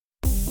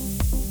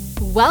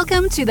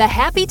Welcome to the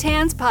Happy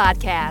Tans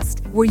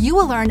podcast, where you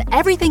will learn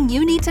everything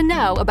you need to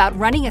know about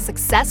running a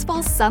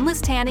successful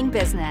sunless tanning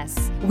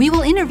business. We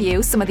will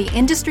interview some of the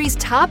industry's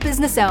top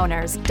business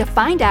owners to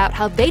find out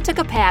how they took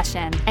a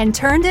passion and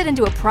turned it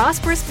into a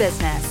prosperous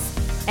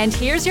business. And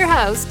here's your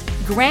host,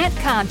 Grant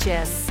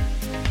Conscious.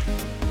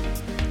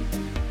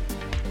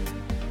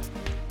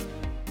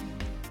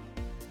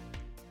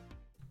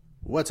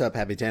 What's up,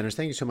 Happy Tanners?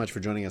 Thank you so much for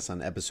joining us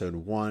on episode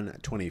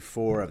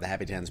 124 of the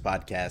Happy Tans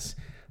podcast.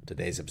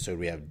 Today's episode,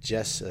 we have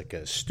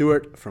Jessica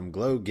Stuart from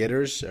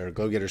GlowGetters, or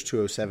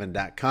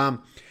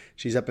glowgetters207.com.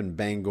 She's up in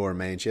Bangor,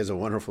 Maine. She has a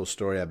wonderful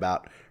story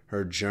about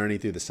her journey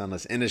through the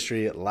sunless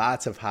industry.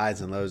 Lots of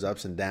highs and lows,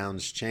 ups and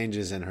downs,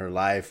 changes in her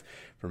life,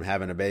 from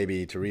having a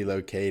baby to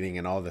relocating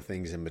and all the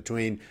things in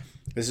between.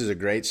 This is a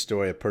great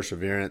story of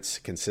perseverance,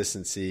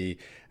 consistency,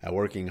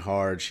 working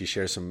hard. She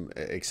shares some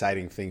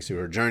exciting things through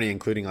her journey,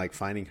 including like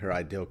finding her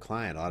ideal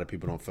client. A lot of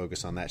people don't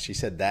focus on that. She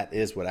said that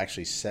is what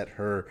actually set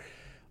her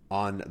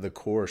on the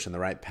course and the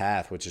right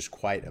path, which is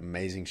quite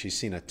amazing. She's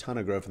seen a ton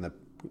of growth in the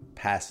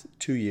past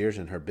 2 years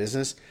in her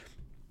business.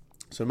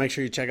 So make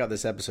sure you check out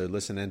this episode,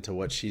 listen into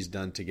what she's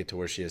done to get to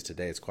where she is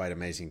today. It's quite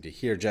amazing to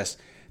hear. Jess,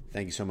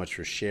 thank you so much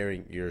for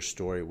sharing your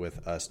story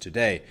with us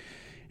today.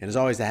 And as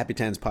always, the Happy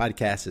Tans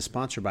podcast is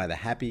sponsored by the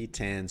Happy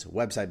Tans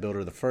website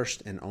builder, the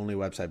first and only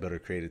website builder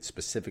created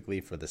specifically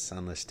for the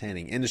sunless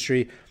tanning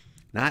industry.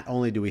 Not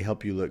only do we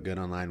help you look good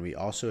online, we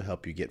also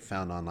help you get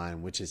found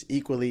online, which is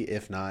equally,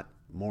 if not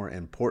more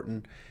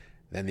important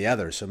than the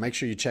others. So make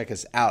sure you check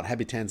us out,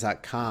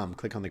 happytans.com.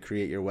 Click on the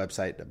Create Your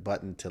Website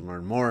button to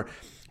learn more.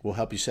 We'll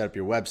help you set up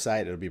your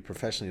website. It'll be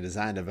professionally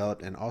designed,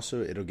 developed, and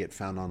also it'll get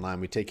found online.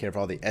 We take care of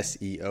all the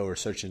SEO, or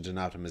search engine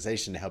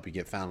optimization, to help you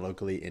get found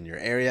locally in your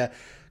area.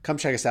 Come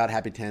check us out,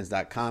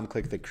 happytans.com.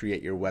 Click the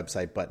Create Your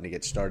Website button to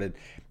get started.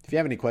 If you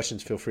have any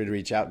questions, feel free to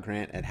reach out,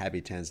 Grant at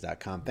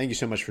happytans.com. Thank you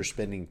so much for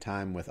spending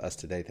time with us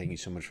today. Thank you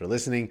so much for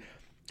listening.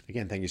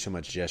 Again, thank you so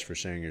much, Jess, for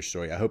sharing your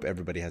story. I hope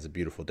everybody has a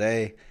beautiful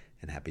day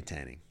and happy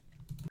tanning.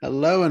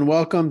 Hello and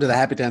welcome to the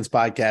Happy Tans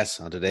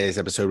podcast. On today's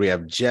episode, we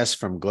have Jess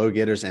from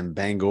GlowGetters in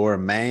Bangor,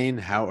 Maine.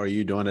 How are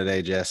you doing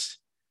today, Jess?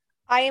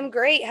 I am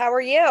great. How are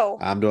you?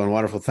 I'm doing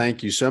wonderful.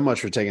 Thank you so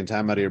much for taking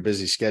time out of your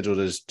busy schedule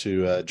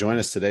to join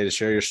us today to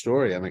share your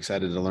story. I'm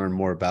excited to learn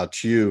more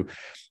about you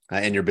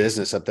and your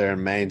business up there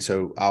in Maine.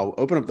 So I'll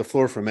open up the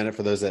floor for a minute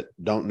for those that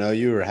don't know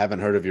you or haven't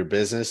heard of your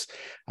business.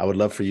 I would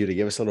love for you to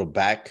give us a little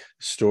back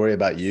story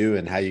about you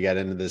and how you got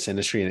into this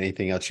industry, and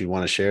anything else you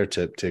want to share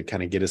to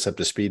kind of get us up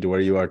to speed to where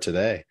you are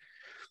today.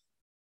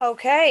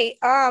 Okay.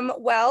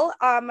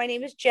 My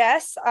name is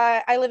Jess.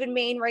 I live in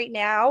Maine right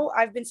now.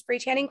 I've been spray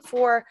tanning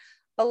for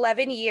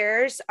 11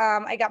 years.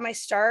 I got my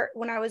start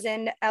when I was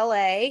in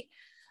LA.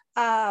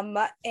 I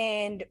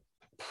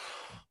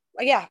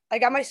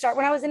got my start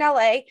when I was in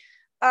LA.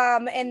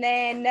 And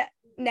then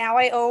now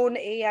I own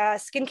a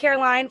skincare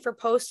line for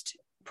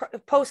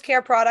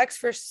post-care products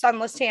for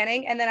sunless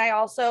tanning. And then I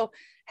also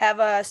have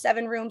a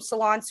 7-room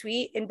salon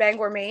suite in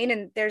Bangor, Maine.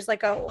 And there's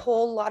like a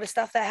whole lot of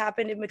stuff that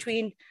happened in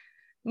between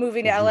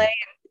moving to LA and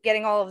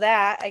getting all of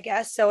that, I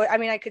guess. So, I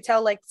mean, I could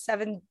tell like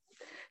 17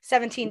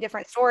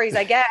 different stories,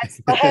 I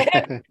guess. But,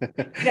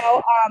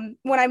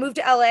 when I moved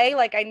to LA,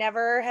 like I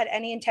never had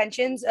any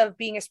intentions of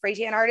being a spray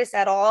tan artist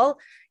at all.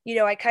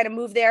 I kind of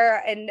moved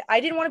there and I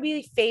didn't want to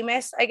be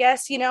famous, I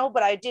guess,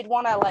 but I did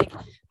want to like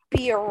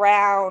be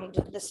around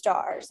the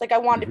stars. Like I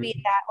wanted to be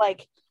in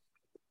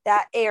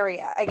that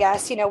area, I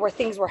guess, where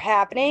things were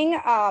happening.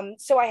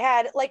 So I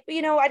had I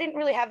didn't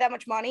really have that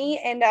much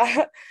money. And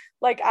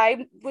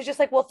I was just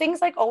like, well,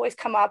 things like always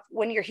come up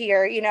when you're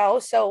here,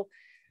 so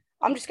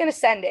I'm just going to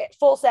send it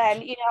full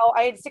send.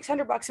 I had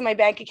 $600 in my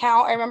bank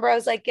account. I remember I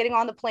was like getting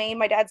on the plane.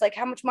 My dad's like,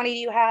 how much money do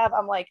you have?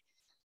 I'm like,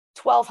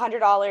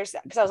 $1,200,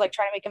 because I was like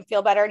trying to make him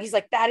feel better. And he's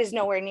like, that is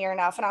nowhere near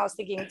enough. And I was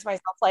thinking to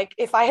myself, like,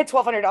 if I had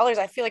 $1,200,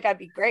 I feel like I'd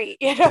be great,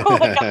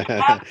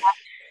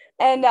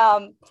 And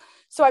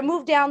so I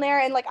moved down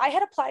there, and like I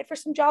had applied for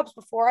some jobs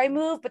before I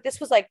moved, but this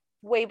was like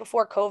way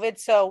before COVID.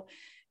 So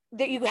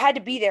that you had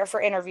to be there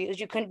for interviews.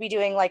 You couldn't be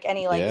doing like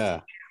any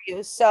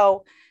interviews.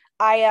 So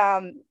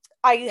I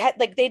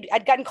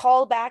I'd gotten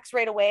callbacks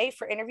right away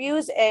for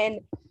interviews,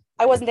 and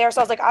I wasn't there. So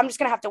I was like, I'm just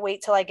going to have to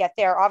wait till I get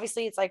there.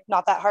 Obviously it's like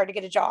not that hard to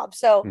get a job.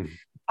 So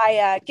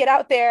I get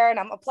out there and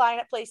I'm applying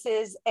at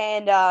places,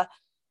 and I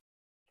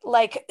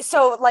wanted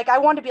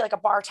to be like a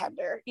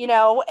bartender,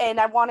 and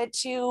I wanted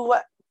to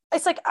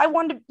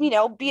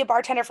be a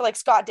bartender for like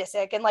Scott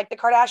Disick, and like the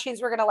Kardashians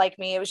were going to like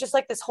me. It was just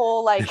like this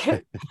whole like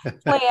plan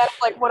of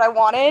like what I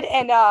wanted.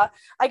 And I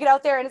get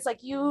out there and it's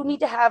like, you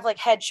need to have like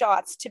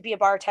headshots to be a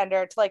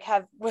bartender, to like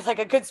have with like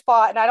a good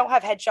spot. And I don't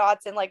have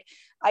headshots. And like,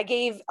 I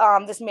gave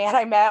this man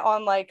I met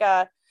on like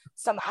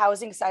some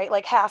housing site,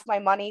 like half my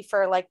money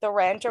for like the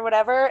rent or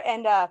whatever.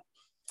 And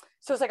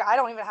so it's like, I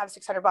don't even have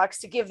 $600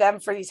 to give them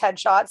for these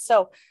headshots.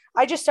 So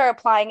I just started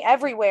applying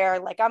everywhere.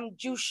 Like I'm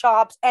juice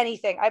shops,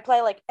 anything. I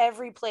apply like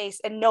every place,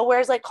 and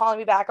nowhere's like calling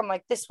me back. I'm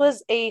like, this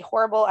was a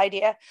horrible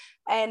idea.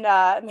 And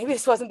maybe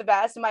this wasn't the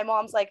best. And my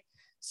mom's like,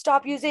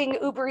 stop using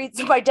Uber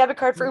Eats, my debit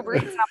card for Uber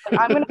Eats. And I'm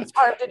like, I'm going to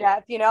starve to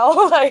death,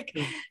 like,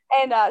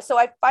 and so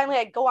I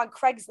finally go on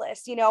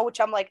Craigslist, which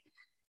I'm like,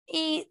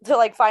 to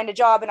like find a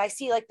job. And I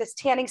see like this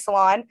tanning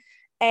salon,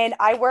 and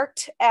I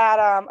worked at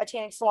a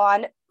tanning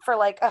salon for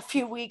like a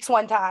few weeks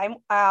one time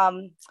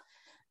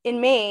in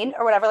Maine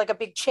or whatever, like a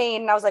big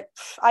chain. And I was like,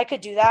 I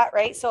could do that.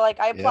 Right. So like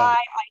I applied,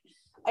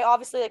 I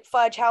obviously like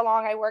fudge how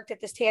long I worked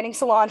at this tanning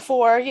salon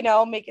for,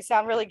 make it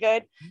sound really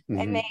good. Mm-hmm.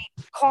 And they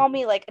call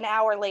me like an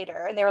hour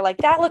later and they were like,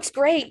 that looks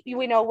great.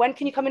 When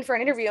can you come in for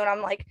an interview? And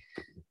I'm like,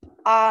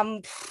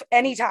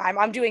 anytime.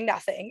 I'm doing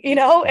nothing,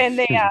 and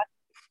they,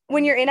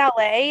 when you're in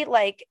LA,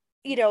 like,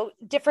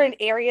 different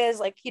areas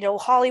like,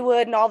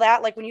 Hollywood and all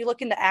that, like when you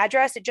look in the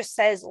address, it just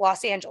says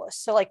Los Angeles.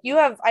 So like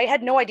I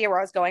had no idea where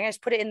I was going. I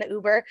just put it in the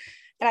Uber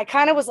and I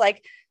kind of was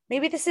like,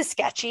 maybe this is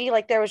sketchy.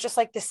 Like there was just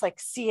like this like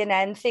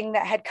CNN thing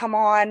that had come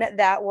on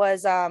that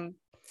was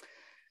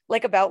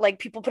like about like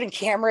people putting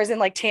cameras in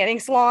like tanning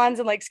salons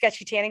and like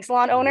sketchy tanning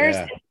salon owners.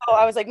 Yeah. And so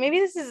I was like, maybe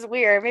this is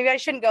weird. Maybe I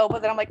shouldn't go.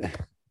 But then I'm like,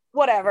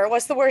 whatever,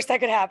 what's the worst that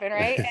could happen,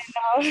 right?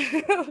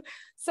 And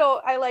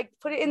so I like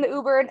put it in the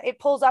Uber and it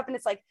pulls up and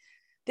it's like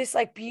this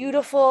like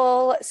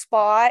beautiful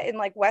spot in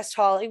like West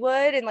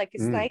Hollywood and like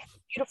it's nice,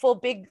 beautiful,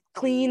 big,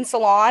 clean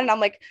salon. And I'm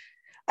like,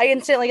 I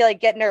instantly like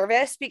get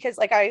nervous because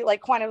like I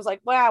like kind of was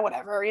like, well,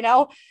 whatever,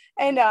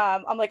 and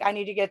I'm like, I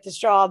need to get this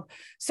job.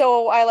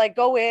 So I like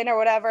go in or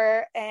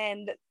whatever.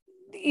 And,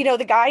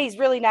 the guy, he's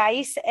really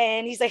nice.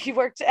 And he's like, he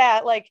worked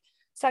at like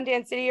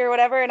Sundance City or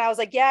whatever. And I was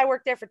like, yeah, I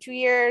worked there for 2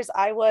 years.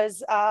 I was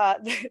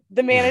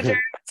the manager.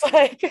 It's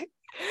like,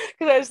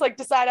 because I just like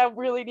decide I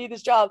really need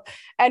this job.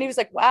 And he was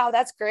like, wow,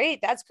 that's great.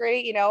 That's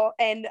great.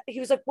 And he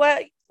was like,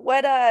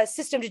 what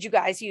system did you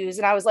guys use?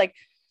 And I was like,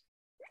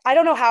 I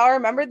don't know how I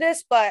remembered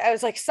this, but I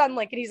was like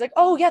Sunlink. And he's like,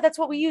 oh yeah, that's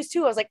what we use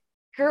too. I was like,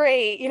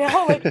 great.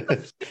 Like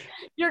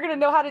you're going to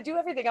know how to do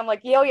everything. I'm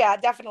like, yeah,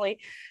 definitely.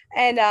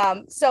 And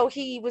so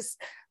he was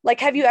like,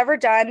 have you ever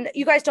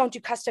you guys don't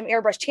do custom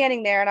airbrush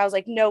tanning there? And I was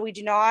like, no, we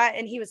do not.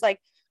 And he was like,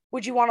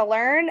 would you want to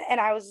learn? And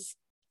I was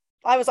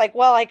like,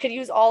 well, I could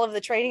use all of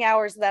the training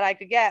hours that I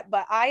could get,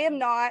 but I am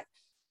not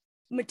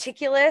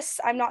meticulous.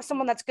 I'm not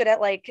someone that's good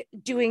at like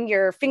doing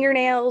your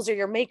fingernails or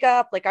your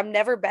makeup. Like I've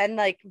never been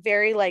like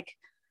very like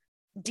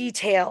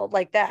detailed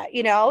like that,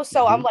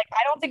 so I'm like,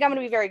 I don't think I'm gonna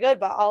be very good,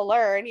 but I'll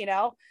learn,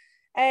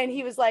 and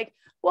he was like,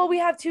 well, we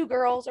have 2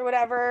 girls or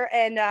whatever,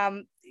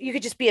 and you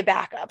could just be a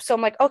backup. So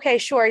I'm like, okay,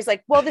 sure. He's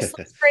like, well, this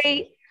looks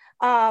great.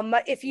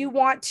 If you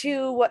want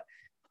to,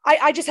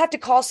 I just have to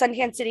call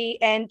Sundance City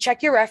and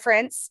check your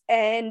reference,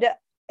 and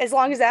as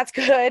long as that's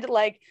good,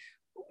 like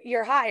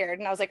you're hired.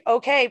 And I was like,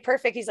 okay,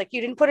 perfect. He's like, you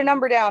didn't put a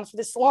number down for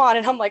the salon.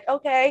 And I'm like,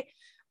 okay.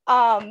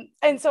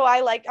 And so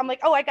I'm like,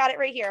 oh, I got it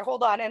right here.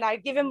 Hold on. And I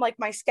give him like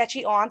my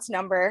sketchy aunt's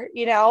number,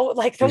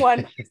 like the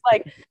one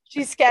like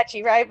she's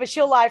sketchy, right? But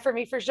she'll lie for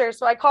me for sure.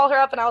 So I call her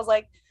up and I was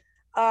like,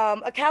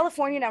 a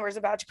California number is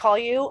about to call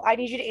you. I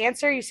need you to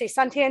answer. You say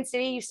Suntan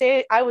City. You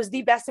say I was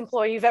the best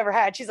employee you've ever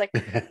had. She's like,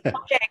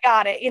 okay,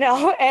 got it.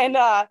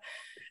 And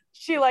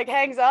she like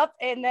hangs up,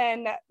 and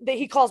then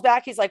he calls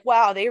back. He's like,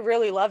 wow, they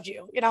really loved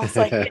you. And I was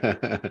like,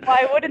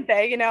 why wouldn't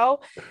they? And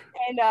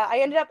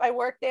I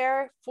worked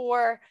there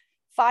for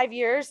 5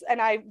 years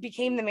and I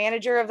became the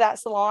manager of that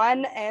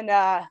salon. And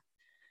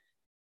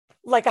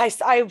like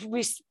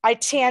I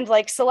tanned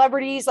like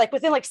celebrities, like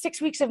within like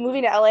 6 weeks of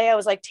moving to LA, I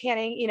was like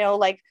tanning,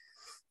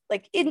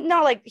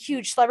 not like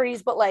huge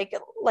celebrities, but like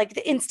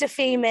the Insta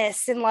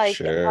famous and like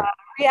sure.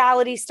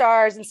 Reality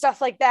stars and stuff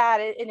like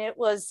that. And it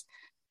was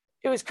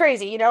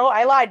crazy.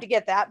 I lied to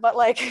get that, but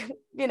like,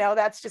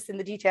 that's just in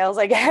the details,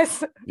 I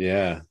guess.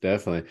 Yeah,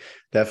 definitely.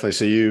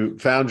 So you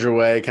found your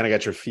way, kind of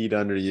got your feet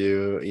under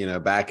you,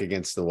 back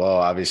against the wall.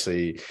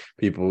 Obviously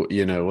people,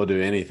 we'll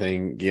do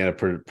anything,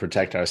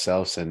 protect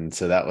ourselves. And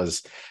so that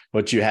was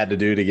what you had to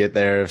do to get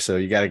there. So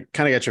you got to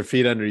kind of get your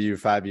feet under you.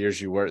 5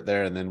 years you worked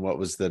there. And then what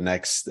was the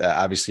next,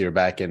 obviously you're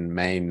back in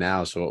Maine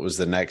now. So what was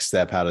the next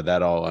step? How did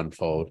that all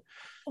unfold?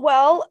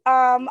 Well,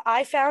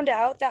 I found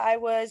out that I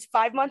was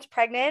 5 months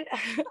pregnant.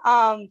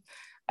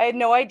 I had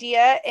no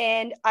idea.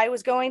 And I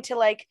was going to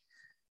like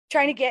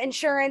trying to get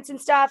insurance and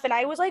stuff. And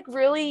I was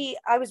really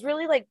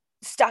like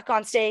stuck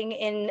on staying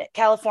in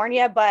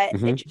California, but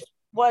it just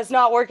was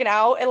not working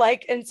out.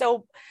 And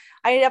so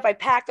I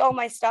packed all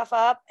my stuff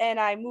up and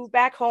I moved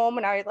back home,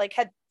 and I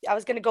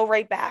was going to go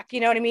right back.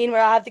 You know what I mean?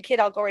 Where I'll have the kid,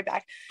 I'll go right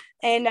back.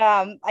 And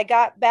I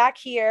got back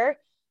here.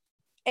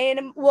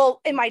 And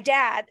my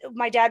dad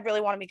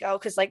really wanted me to go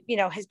because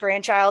his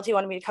grandchild, he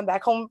wanted me to come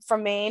back home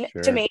from Maine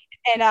to Maine.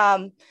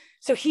 And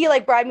so he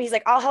like bribed me. He's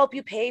like, I'll help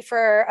you pay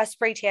for a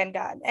spray tan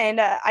gun.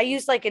 And I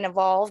used like an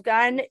Evolve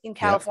gun in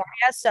California.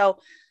 Yep. So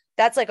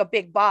that's like a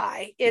big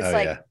buy. It's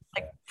like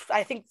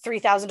I think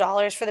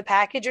 $3,000 for the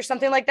package or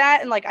something like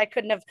that. And like, I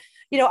couldn't have,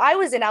 I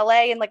was in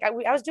LA and like, I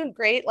was doing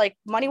great, like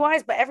money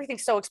wise, but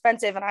everything's so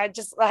expensive. And I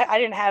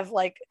didn't have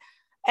like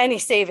any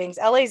savings.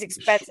 LA's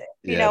expensive.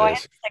 I had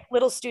this like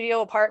little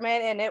studio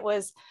apartment and it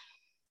was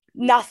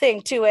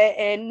nothing to it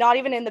and not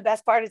even in the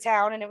best part of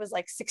town. And it was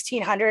like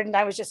 1,600. And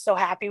I was just so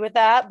happy with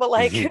that. But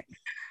like,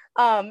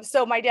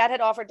 So my dad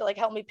had offered to like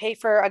help me pay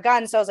for a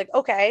gun. So I was like,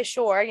 okay,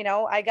 sure. You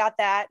know, I got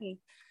that. And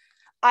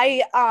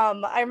I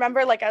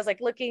remember like I was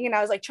like looking and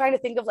I was like trying to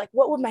think of like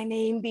what would my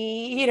name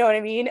be, you know what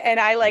I mean? And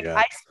Yeah.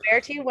 I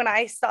swear to you, when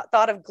I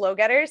thought of Glow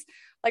Getters,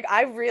 like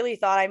I really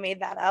thought I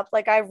made that up.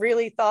 Like I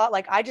really thought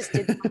like I just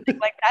did something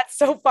like that's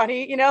so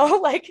funny, you know?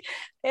 Like,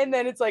 and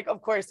then it's like,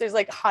 of course, there's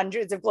like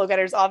hundreds of Glow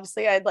Getters.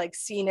 Obviously, I'd like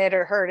seen it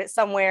or heard it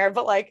somewhere,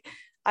 but like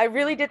I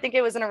really did think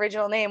it was an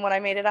original name when I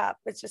made it up.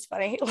 It's just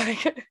funny.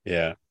 Like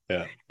Yeah.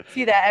 Yeah.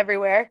 see that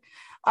everywhere.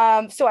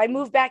 So I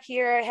moved back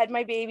here. I had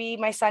my baby,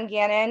 my son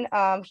Gannon.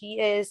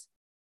 He's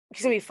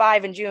gonna be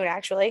 5 in June,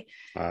 actually.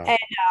 Wow.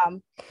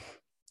 And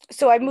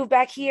so I moved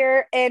back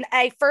here, and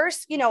I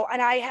first, you know,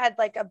 and I had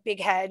like a big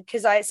head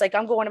because it's like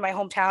I'm going to my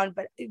hometown,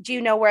 but do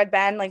you know where I've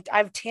been? Like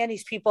I've tanned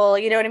these people,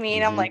 you know what I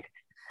mean? I'm Hmm. like,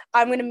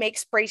 I'm gonna make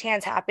spray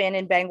tans happen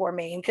in Bangor,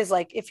 Maine, because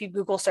like if you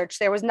Google search,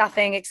 there was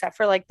nothing except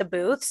for like the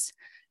booths,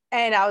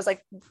 and I was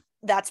like,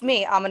 that's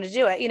me. I'm gonna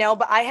do it, you know.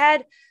 But I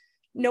had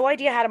no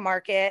idea how to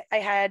market. I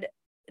had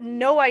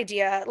no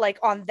idea like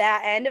on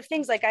that end of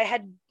things. Like I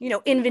had, you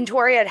know,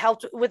 inventory, I'd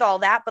helped with all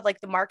that, but like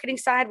the marketing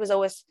side was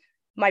always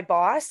my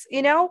boss,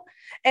 you know.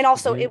 And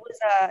also Hmm. it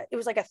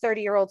was like a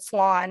 30-year-old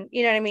salon,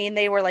 you know what I mean?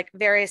 They were like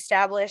very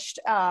established.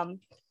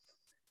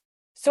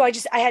 So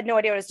I had no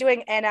idea what I was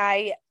doing. And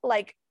I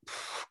like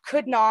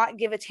could not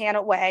give a tan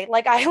away.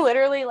 Like I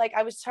literally like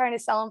I was trying to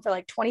sell them for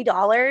like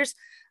 $20.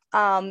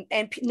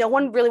 And no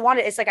one really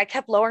wanted it. It's like I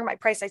kept lowering my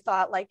price. I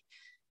thought like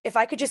if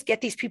I could just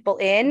get these people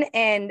in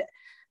and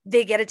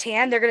they get a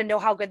tan, they're going to know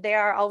how good they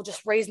are. I'll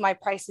just raise my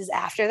prices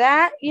after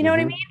that. You know what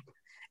I mean?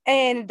 Hmm.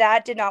 And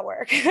that did not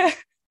work.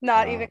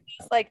 Not even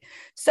Wow. like,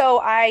 so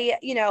I,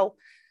 you know,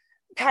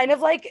 kind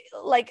of like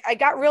I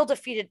got real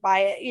defeated by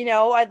it. You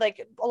know, I'd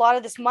like a lot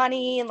of this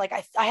money and like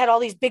I had all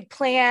these big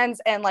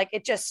plans and like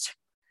it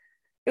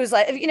was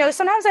like, you know,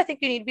 sometimes I think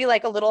you need to be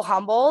like a little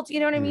humbled, you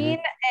know what I Hmm. mean?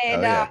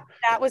 And Oh yeah.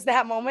 that was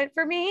that moment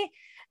for me.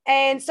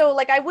 And so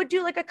like I would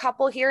do like a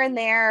couple here and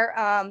there.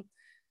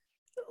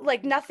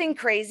 Like nothing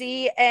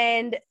crazy.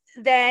 And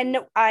then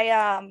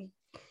I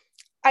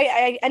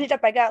ended up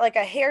I got like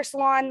a hair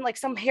salon, like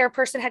some hair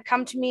person had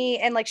come to me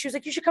and like she was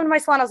like, you should come to my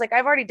salon. I was like,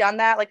 I've already done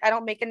that. Like I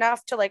don't make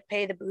enough to like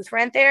pay the booth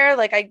rent there.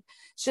 Like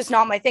it's just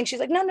not my thing. She's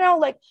like, no,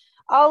 like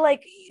I'll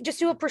like just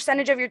do a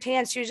percentage of your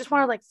tans. She just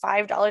wanted like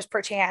 $5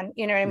 per tan.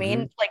 You know what I Hmm.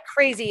 mean? Like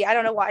crazy. I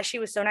don't know why she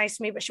was so nice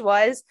to me, but she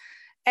was.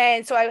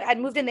 And so I had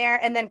moved in there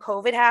and then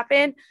COVID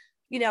happened,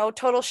 you know,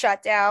 total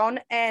shutdown.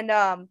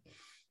 And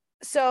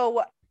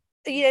so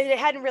yeah, it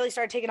hadn't really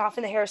started taking off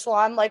in the hair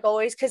salon like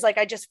always because like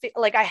I just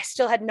like I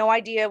still had no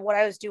idea what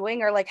I was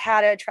doing or like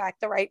how to attract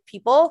the right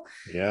people.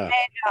 Yeah.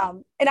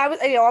 And I was,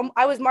 you know,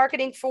 I was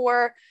marketing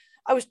for,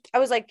 I was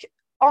like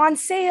on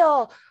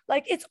sale,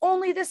 like it's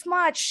only this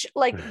much,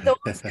 like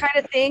those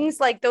kind of things,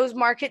 like those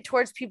market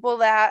towards people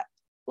that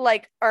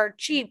like are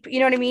cheap, you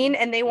know what I mean?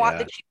 And they want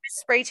the Yeah. cheapest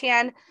spray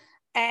tan.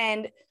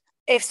 And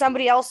if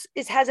somebody else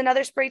has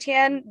another spray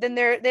tan, then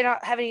they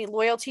don't have any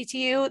loyalty to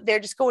you. They're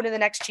just going to the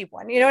next cheap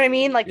one. You know what I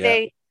mean? Like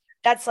Yeah.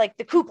 that's like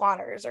the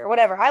couponers or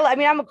whatever. I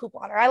mean, I'm a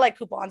couponer. I like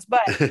coupons,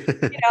 but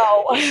you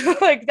know,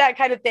 like that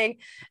kind of thing.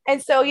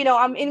 And so, you know,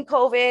 I'm in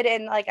COVID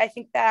and like, I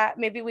think that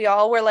maybe we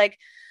all were like,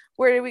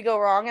 where did we go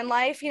wrong in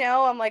life? You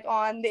know, I'm like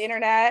on the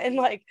internet and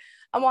like,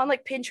 I'm on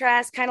like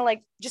Pinterest, kind of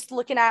like just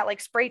looking at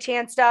like spray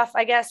tan stuff,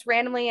 I guess,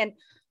 randomly. And,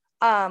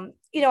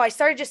 you know, I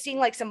started just seeing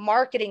like some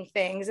marketing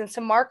things and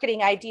some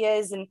marketing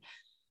ideas. And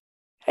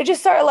I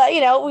just started like,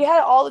 you know, we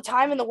had all the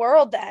time in the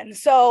world then.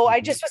 So I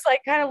Hmm. just was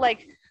like, kind of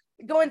like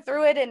going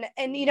through it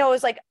and, you know, it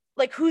was like,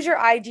 who's your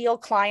ideal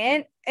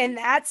client? And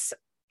that's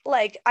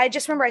like, I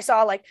just remember I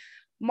saw like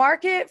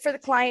market for the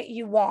client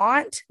you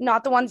want,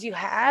 not the ones you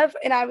have.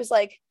 And I was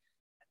like,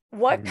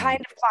 what Hmm. kind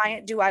of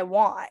client do I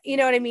want? You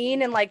know what I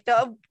mean? And like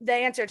the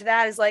answer to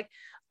that is like,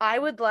 I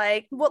would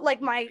like what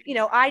like my, you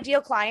know,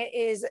 ideal client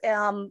is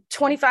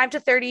 25 to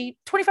 30,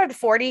 25 to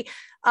 40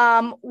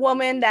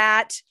 woman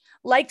that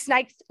likes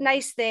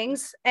nice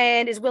things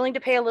and is willing to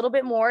pay a little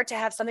bit more to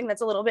have something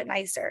that's a little bit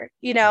nicer.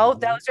 You know, Hmm.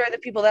 those are the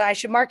people that I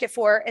should market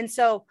for. And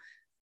so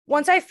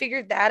once I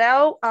figured that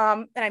out,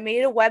 and I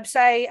made a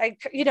website,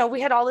 you know,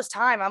 we had all this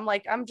time. I'm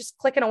like, I'm just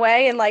clicking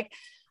away and like,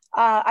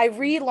 I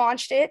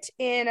relaunched it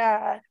in,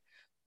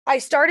 I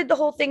started the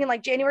whole thing in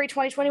like January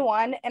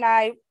 2021 and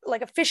I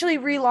like officially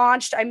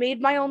relaunched. I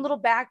made my own little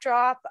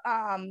backdrop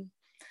out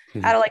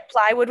of like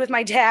plywood with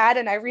my dad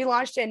and I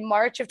relaunched in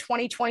March of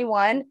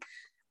 2021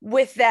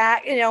 with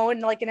that, you know,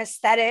 and like an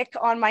aesthetic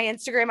on my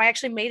Instagram. I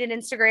actually made an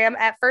Instagram.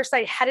 At first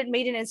I hadn't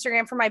made an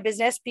Instagram for my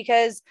business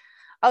because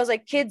I was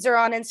like, kids are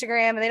on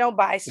Instagram and they don't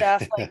buy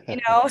stuff, like, you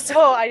know,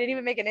 so I didn't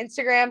even make an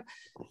Instagram.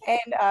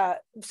 And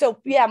so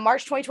yeah,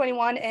 March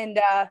 2021. And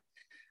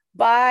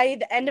by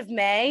the end of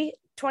May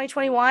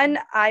 2021,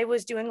 I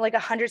was doing like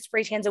 100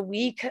 spray tans a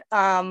week.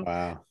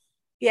 Wow.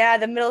 Yeah,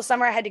 the middle of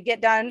summer, I had to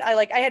get done.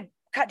 I had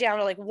cut down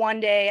to like one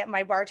day at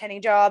my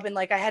bartending job, and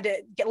like I had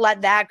to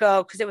let that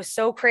go because it was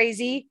so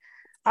crazy.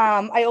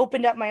 I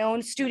opened up my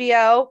own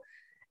studio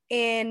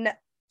in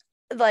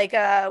like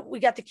we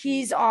got the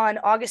keys on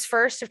August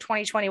 1st of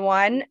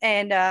 2021,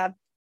 and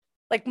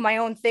like my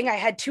own thing, I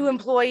had 2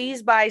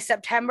 employees by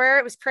September.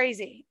 It was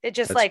crazy. It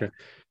just That's like, great.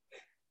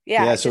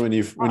 yeah, Yeah. it So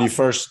just when you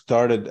first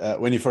started,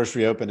 when you first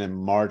reopened in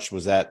March,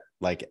 was that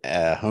like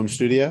a home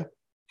studio?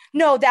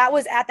 no, that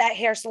was at that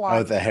hair Oh,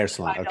 salon. the hair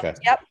salon. Okay.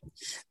 Yep.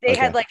 They Okay.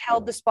 had like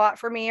held the spot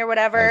for me or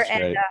whatever. That's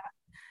And great.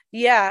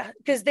 yeah,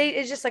 because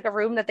it's just like a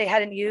room that they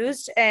hadn't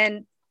used.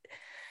 And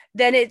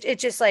then it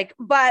just like,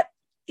 but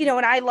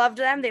and I loved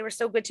them. They were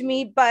so good to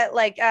me. But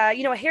like, a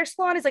hair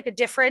salon is like a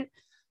different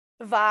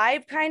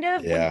vibe kind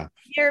of. When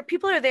Yeah.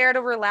 people are there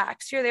to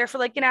relax. You're there for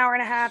like an hour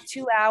and a half,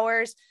 2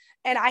 hours.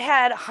 And I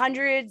had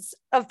hundreds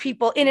of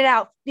people in and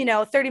out,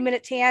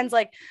 30-minute tans.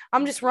 Like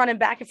I'm just running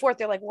back and forth.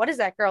 They're like, what is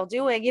that girl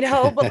doing?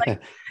 But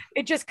like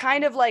it just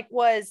kind of like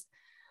was,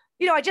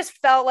 I just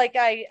felt like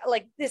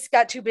this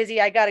got too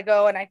busy. I got to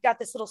go. And I got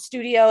this little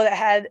studio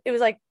that it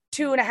was like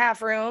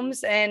 2.5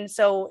 rooms. And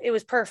so it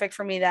was perfect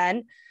for me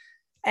then.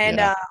 And,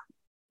 Yeah.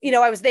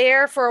 I was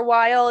there for a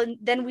while, and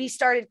then we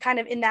started kind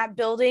of in that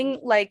building.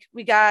 Like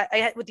I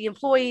had with the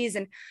employees,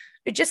 and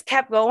it just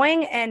kept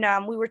going.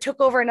 And we took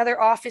over another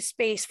office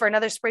space for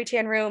another spray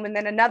tan room, and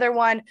then another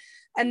one.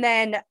 And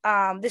then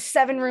this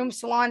 7-room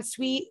salon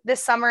suite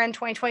this summer in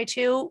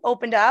 2022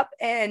 opened up,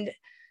 and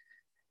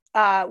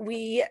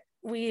we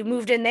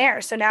moved in there.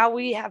 So now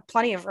we have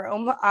plenty of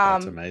room.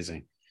 That's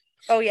amazing.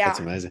 Oh yeah. That's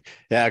amazing.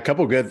 Yeah. A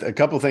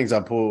couple things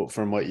I'll pull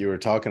from what you were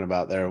talking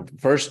about there.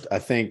 First, I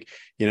think,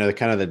 the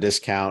kind of the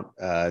discount,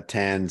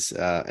 tans,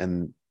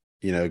 and,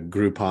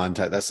 Groupon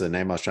type, that's the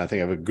name I was trying to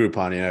think of, a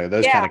Groupon,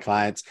 those kind of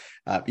clients,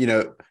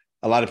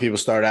 a lot of people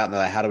start out and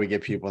they're like, how do we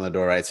get people in the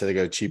door? Right. So they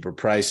go cheaper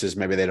prices.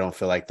 Maybe they don't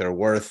feel like they're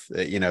worth,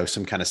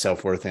 some kind of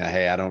self-worth thing. Like,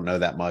 hey, I don't know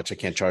that much. I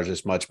can't charge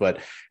this much. But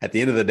at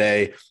the end of the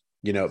day,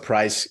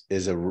 price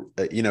is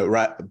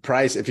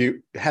price. If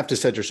you have to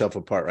set yourself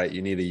apart, right,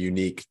 you need a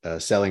unique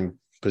selling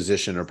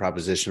position or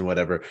proposition,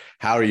 whatever.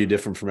 How are you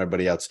different from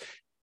everybody else?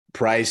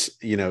 Price,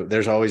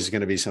 there's always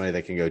going to be somebody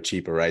that can go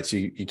cheaper, right? So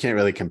you can't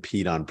really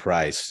compete on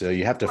price. So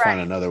you have to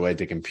find another way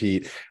to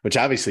compete, which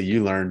obviously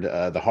you learned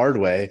the hard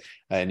way,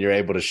 and you're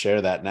able to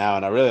share that now.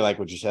 And I really like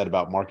what you said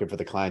about market for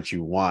the clients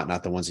you want,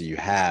 not the ones that you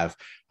have.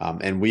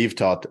 And we've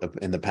talked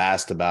in the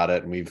past about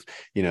it. And we've,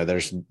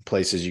 there's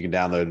places you can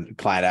download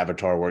client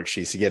avatar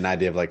worksheets to get an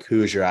idea of like,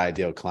 who is your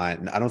ideal client.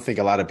 And I don't think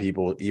a lot of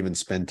people even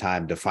spend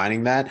time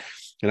defining that.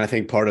 And I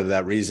think part of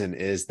that reason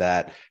is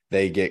that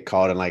they get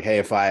caught in like, hey,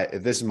 if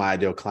this is my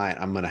ideal client,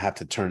 I'm going to have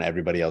to turn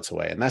everybody else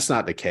away. And that's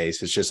not the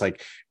case. It's just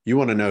like, you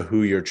want to know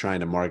who you're trying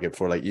to market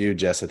for. Like you,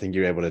 Jess, I think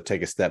you're able to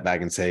take a step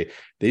back and say,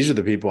 these are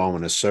the people I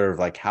want to serve.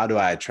 Like, how do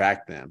I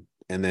attract them?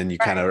 And then you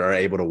kind of are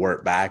able to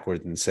work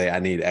backwards and say, I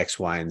need X,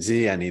 Y, and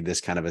Z. I need this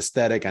kind of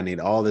aesthetic. I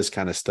need all this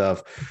kind of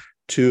stuff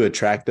to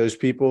attract those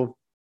people.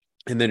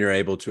 And then you're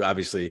able to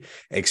obviously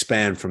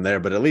expand from there,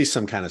 but at least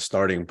some kind of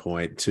starting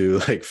point to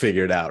like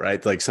figure it out,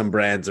 right? Like some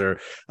brands are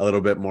a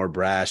little bit more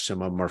brash.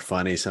 Some of them are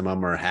funny. Some of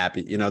them are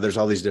happy. There's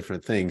all these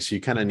different things. So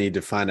you kind of need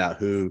to find out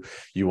who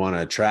you want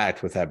to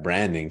attract with that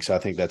branding. So I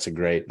think that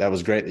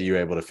was great that you were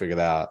able to figure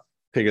that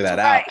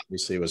out.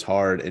 Obviously it was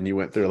hard and you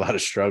went through a lot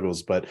of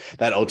struggles, but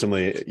that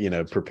ultimately,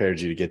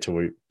 prepared you to get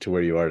to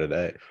where you are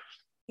today.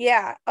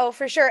 Yeah. Oh,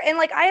 for sure. And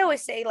like I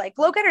always say, like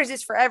Glow Getters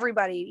is for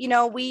everybody.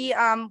 We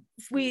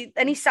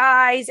any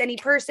size, any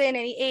person,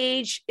 any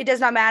age, it does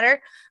not matter.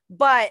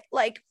 But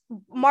like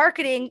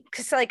marketing,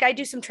 because like I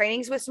do some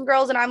trainings with some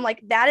girls, and I'm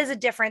like, that is a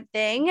different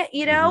thing.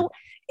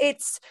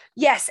 It's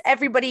yes,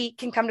 everybody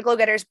can come to Glow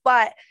Getters,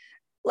 but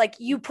like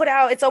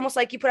it's almost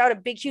like you put out a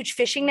big, huge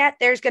fishing net.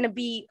 There's going to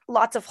be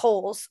lots of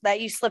holes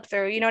that you slip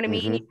through. You know what I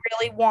mean? You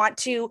really want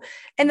to.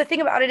 And the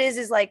thing about it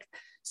is like,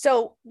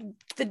 so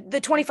the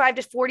 25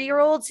 to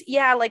 40-year-olds,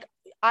 yeah, like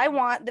I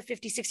want the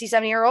 50, 60,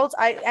 70-year-olds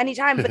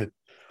anytime, but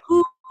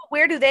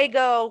where do they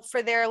go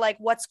for their like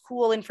what's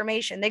cool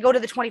information? They go to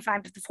the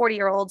 25 to the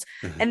 40-year-olds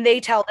and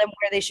they tell them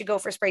where they should go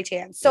for spray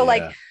tans. So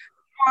like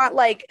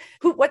like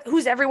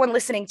who's everyone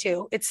listening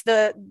to? It's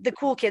the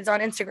cool kids on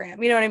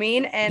Instagram, you know what I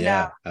mean?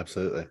 And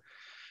absolutely.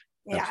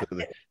 Yeah.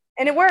 Absolutely.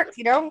 And it worked,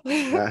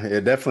 Yeah,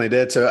 it definitely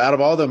did. So out of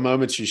all the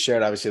moments you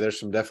shared, obviously there's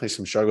definitely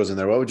some struggles in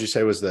there. What would you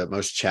say was the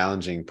most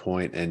challenging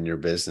point in your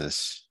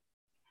business?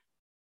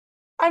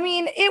 I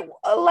mean,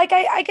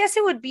 I guess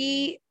it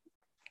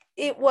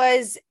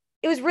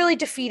was really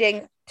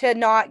defeating to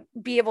not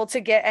be able to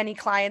get any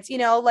clients,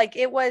 like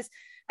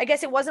I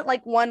guess it wasn't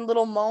like one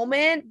little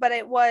moment, but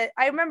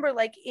I remember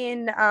like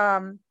in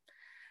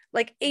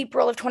like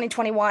April of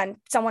 2021,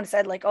 someone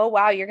said like, oh,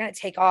 wow, you're going to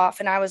take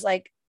off. And I was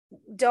like,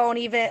 don't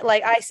even,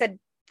 like I said,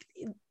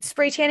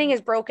 spray tanning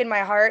has broken my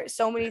heart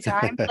so many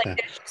times. Like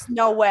there's just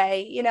no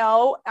way,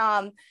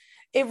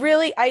 it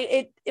really,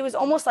 it was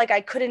almost like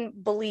I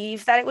couldn't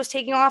believe that it was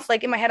taking off.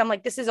 Like in my head, I'm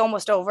like, this is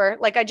almost over.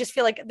 Like, I just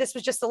feel like this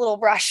was just a little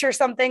rush or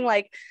something,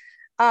 like,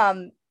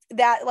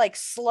 that like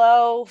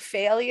slow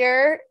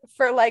failure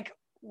for like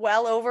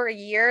well over a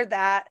year,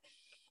 that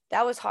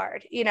was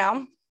hard,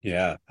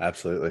 Yeah,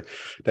 absolutely.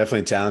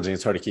 Definitely challenging.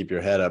 It's hard to keep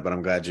your head up, but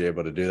I'm glad you're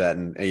able to do that.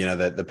 And you know,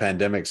 that the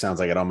pandemic sounds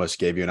like it almost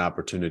gave you an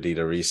opportunity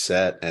to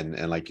reset.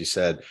 And like you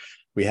said,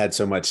 we had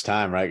so much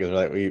time, right? Because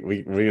like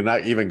we're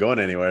not even going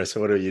anywhere.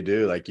 So what do you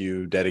do? Like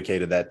you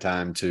dedicated that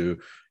time to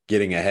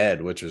getting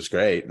ahead, which was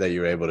great that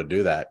you were able to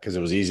do that, because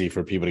it was easy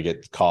for people to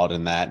get caught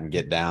in that and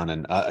get down.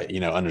 And you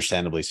know,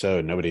 understandably so,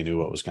 nobody knew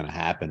what was going to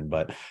happen,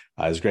 but it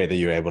was great that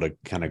you were able to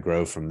kind of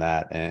grow from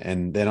that.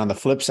 And then on the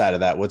flip side of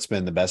that, what's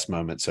been the best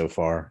moment so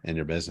far in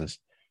your business?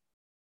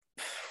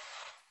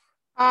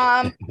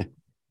 Um,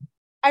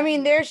 I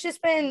mean, there's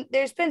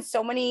been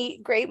so many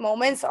great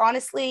moments,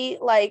 honestly.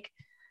 Like,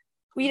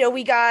 you know,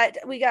 we got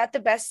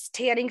the best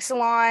tanning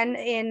salon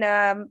in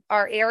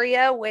our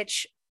area,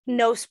 which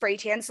no spray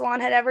tan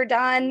salon had ever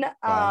done.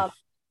 Wow.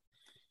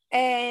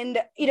 And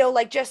you know,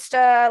 like just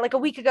like a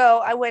week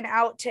ago, I went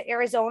out to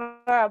Arizona.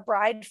 A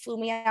bride flew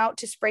me out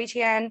to spray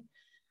tan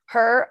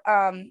her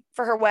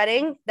for her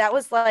wedding. That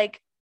was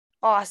like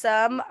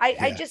awesome. I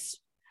Yeah.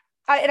 just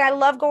and I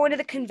love going to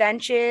the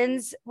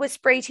conventions with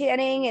spray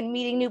tanning and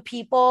meeting new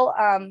people.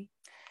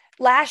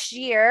 Last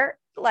year,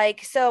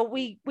 like, so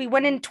we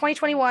went in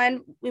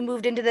 2021, we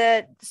moved into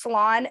the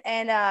salon,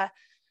 and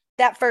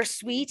that first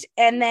suite,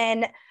 and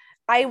then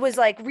I was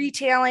like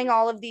retailing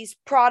all of these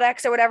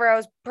products or whatever. I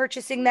was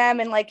purchasing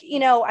them, and like, you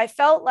know, I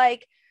felt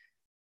like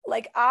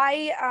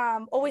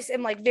I always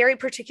am like very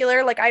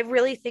particular. Like I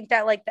really think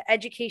that like the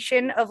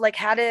education of like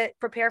how to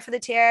prepare for the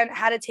tan,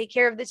 how to take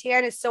care of the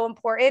tan is so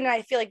important. And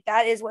I feel like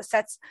that is what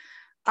sets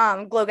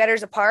Glow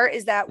Getters apart,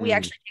 is that we Mm.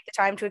 actually take the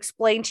time to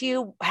explain to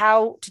you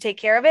how to take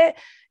care of it.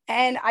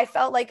 And I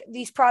felt like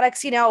these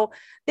products, you know,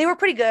 they were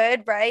pretty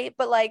good, right?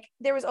 But like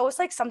there was always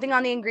like something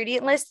on the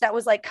ingredient list that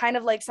was like kind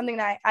of like something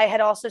that I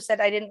had also said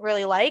I didn't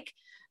really like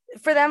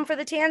for them for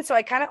the tan. So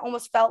I kind of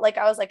almost felt like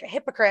I was like a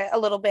hypocrite a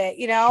little bit,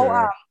 you know?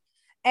 Sure.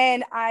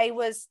 And I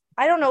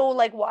don't know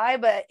like why,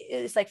 but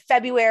it was like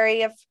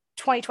February of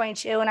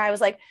 2022. And I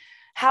was like,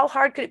 how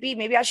hard could it be?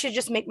 Maybe I should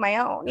just make my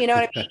own, you know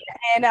what I mean?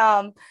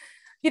 And,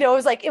 you know,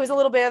 it was a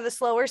little bit of the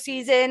slower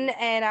season.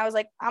 And I was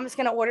like, I'm just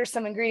going to order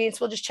some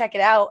ingredients. We'll just check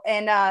it out.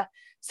 And,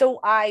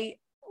 so I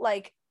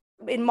like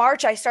in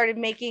March, I started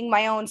making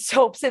my own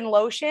soaps and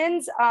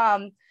lotions.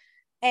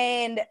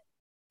 And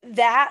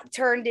that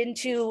turned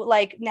into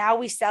like, now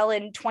we sell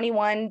in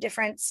 21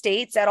 different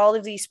states at all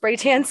of these spray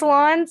tan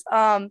salons.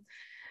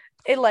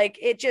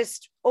 It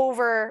just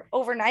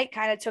overnight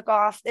kind of took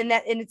off, and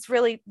it's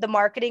really the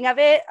marketing of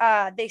it.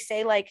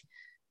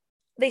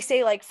 They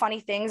say like funny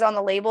things on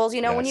the labels,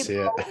 you know, Yeah, I when you see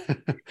it. go,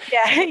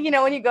 yeah, you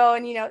know, when you go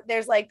and, you know,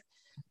 there's like,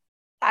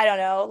 I don't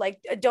know, like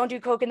don't do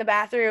coke in the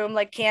bathroom,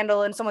 like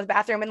candle in someone's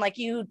bathroom. And like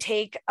you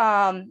take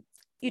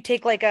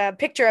like a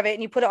picture of it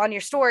and you put it on your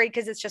story,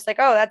 because it's just like,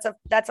 oh,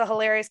 that's a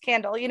hilarious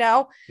candle, you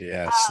know.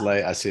 Yeah,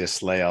 sleigh. I see a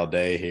sleigh all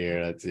day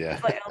here. That's yeah.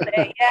 Like all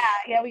day. Yeah,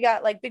 yeah, we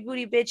got like big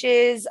booty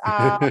bitches.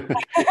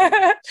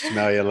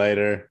 Smell you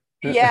later.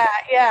 Yeah,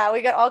 yeah,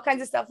 we got all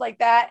kinds of stuff like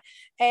that.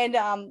 And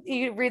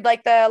you read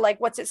like the like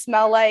what's it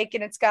smell like,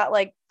 and it's got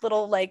like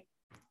little like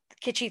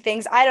kitschy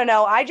things. I don't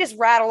know, I just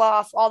rattle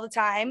off all the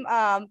time.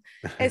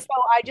 And so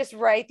I just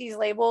write these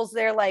labels.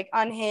 They're like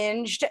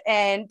unhinged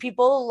and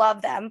people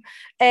love them.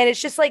 And it's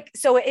just like,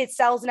 so it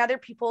sells in other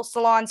people's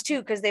salons too,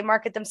 because they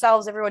market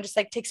themselves. Everyone just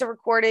like takes a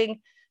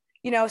recording,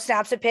 you know,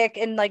 snaps a pic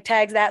and like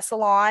tags that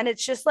salon.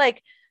 It's just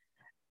like,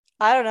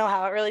 I don't know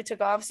how it really took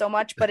off so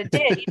much, but it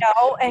did, you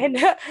know.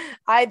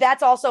 And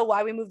that's also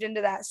why we moved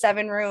into that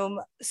 7-room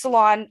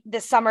salon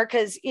this summer,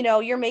 because, you know,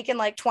 you're making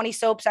like 20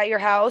 soaps at your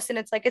house and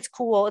it's like, it's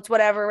cool, it's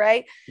whatever,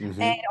 right? And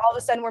Hmm. all of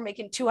a sudden we're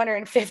making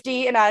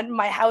 250, and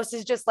my house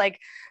is just like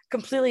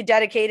completely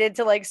dedicated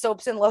to like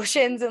soaps and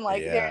lotions, and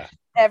like there's Yeah.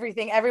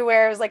 everything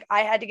everywhere. It was like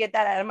I had to get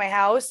that out of my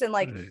house and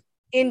like Right.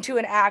 into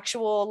an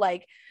actual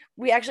like,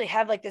 we actually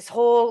have like this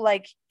whole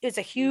like, it's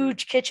a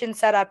huge kitchen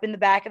set up in the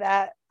back of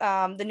that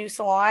the new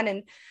salon.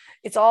 And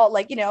it's all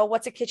like, you know,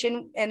 what's a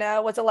kitchen and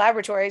what's a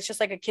laboratory? It's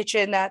just like a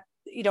kitchen that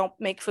you don't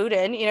make food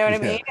in, you know what I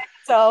mean? Yeah.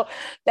 So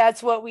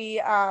that's what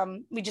we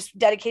just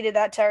dedicated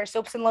that to our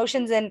soaps and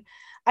lotions. And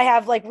I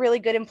have like really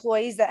good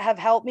employees that have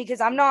helped me,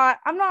 because I'm not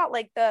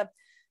like the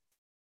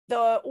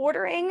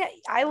ordering.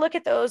 I look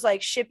at those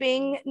like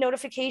shipping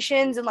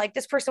notifications and like,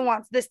 this person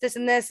wants this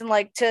and this, and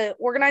like to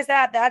organize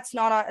that, that's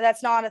not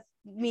a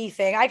me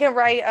thing. I can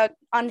write a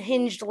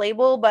unhinged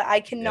label, but I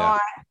Yeah.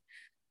 cannot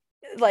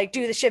like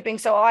do the shipping.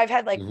 So I've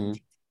had like Hmm.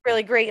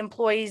 really great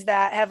employees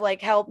that have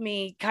like helped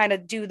me kind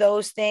of do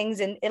those things.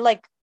 And it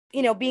like,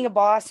 you know, being a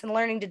boss and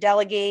learning to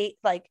delegate,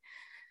 like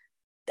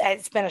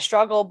it's been a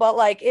struggle, but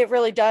like it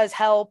really does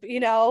help,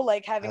 you know,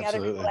 like having other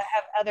people Absolutely. that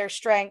have other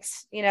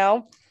strengths, you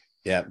know.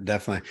 Yeah,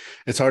 definitely.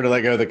 It's hard to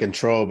let go of the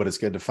control, but it's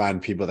good to find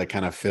people that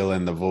kind of fill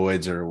in the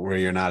voids or where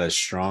you're not as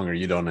strong or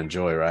you don't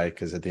enjoy, right?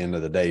 Because at the end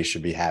of the day, you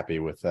should be happy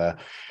with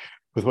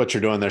with what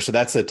you're doing there. So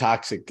that's the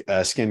toxic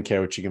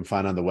skincare, which you can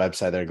find on the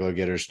website there, Glow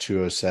Getters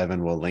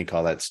 207. We'll link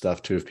all that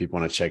stuff too if people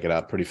want to check it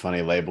out. Pretty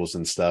funny labels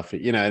and stuff,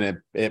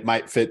 and it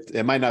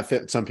might not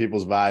fit some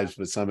people's vibes,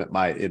 but some it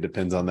might. It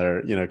depends on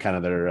their, kind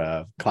of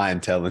their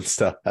clientele and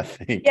stuff, I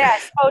think.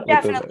 Yes. Oh,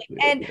 definitely.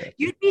 And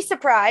you'd be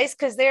surprised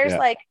because there's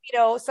like,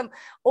 some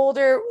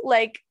older,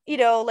 like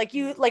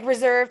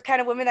reserved kind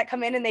of women that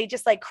come in and they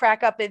just like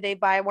crack up and they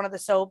buy one of the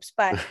soaps.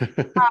 But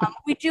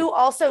we do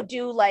also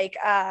do like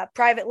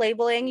private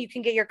labeling. You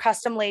can get your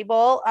custom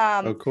label.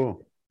 Oh,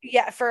 cool.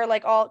 Yeah, for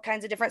like all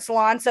kinds of different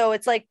salons. So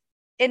it's like,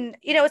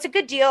 it's a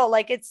good deal.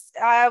 Like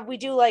we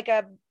do like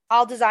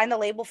I'll design the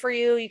label for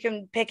you. You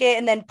can pick it.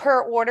 And then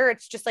per order,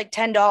 it's just like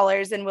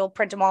 $10 and we'll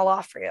print them all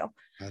off for you.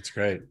 That's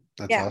great.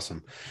 That's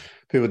awesome.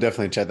 People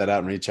definitely check that out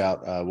and reach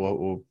out.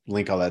 We'll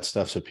link all that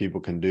stuff so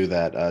people can do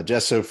that.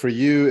 Jess, so for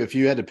you, if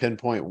you had to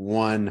pinpoint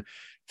one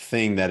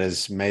thing that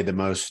has made the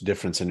most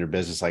difference in your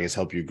business, like it's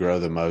helped you grow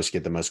the most,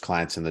 get the most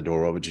clients in the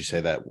door, what would you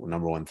say that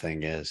number one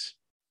thing is?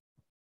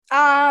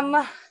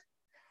 Like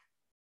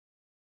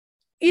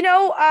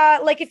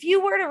if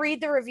you were to read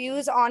the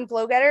reviews on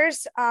Glow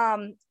Getters,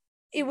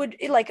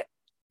 like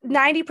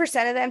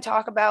 90% of them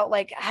talk about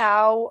like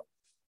how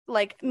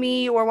like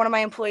me or one of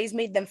my employees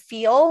made them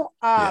feel.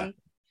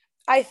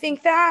 I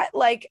think that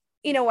like,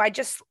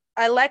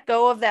 I let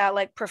go of that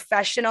like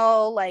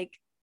professional, I'm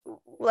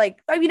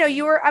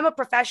a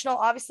professional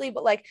obviously,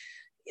 but like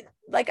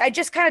I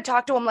just kind of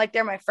talk to them like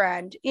they're my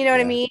friend, you know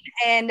what I mean?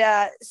 And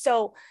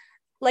so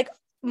like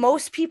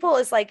most people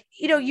is like,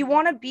 you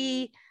want to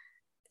be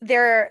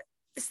there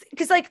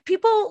because like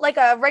people like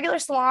a regular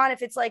salon, if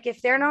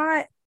they're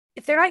not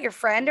your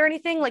friend or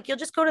anything, like you'll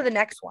just go to the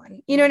next one.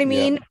 You know what I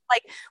mean?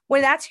 Like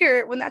when that's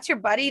your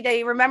buddy,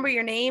 they remember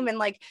your name and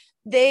like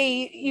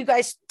you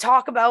guys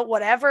talk about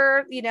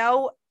whatever,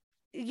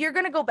 you're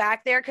going to go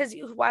back there because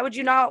why would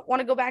you not want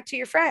to go back to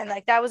your friend?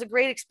 Like that was a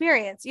great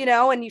experience,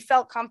 and you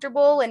felt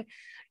comfortable. And,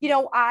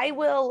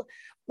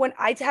 when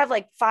I have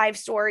like 5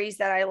 stories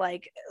that I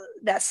like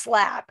that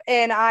slap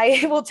and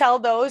I will tell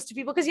those to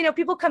people because,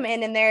 people come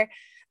in and they're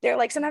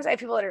like, sometimes I have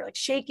people that are like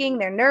shaking,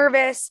 they're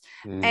nervous.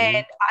 Mm-hmm.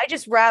 And I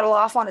just rattle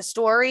off on a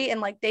story.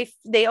 And like,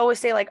 they always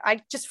say like,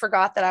 I just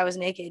forgot that I was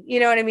naked. You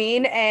know what I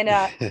mean? And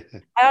I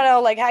don't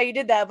know like how you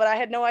did that, but I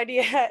had no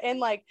idea. And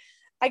like,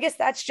 I guess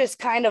that's just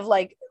kind of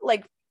like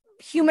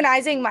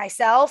humanizing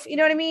myself, you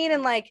know what I mean?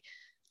 And like,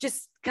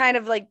 just kind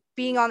of like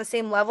being on the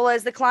same level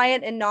as the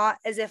client and not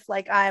as if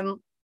like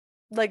I'm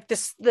like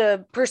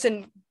the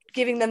person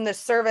giving them the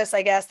service.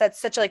 I guess that's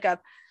such like I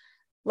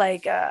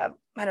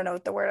don't know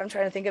what the word I'm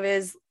trying to think of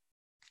is.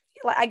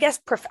 I guess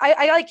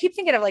I like keep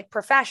thinking of like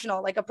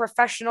professional, like a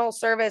professional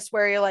service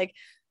where you're like,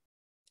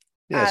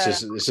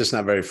 it's just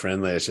not very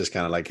friendly. It's just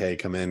kind of like, hey,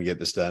 come in, get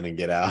this done and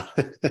get out.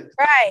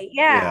 Right.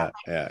 Yeah.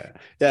 Yeah.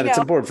 And it's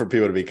important for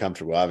people to be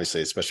comfortable,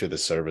 obviously, especially the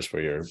service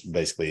where you're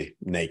basically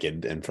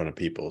naked in front of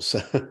people. So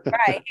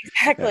right.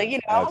 Exactly.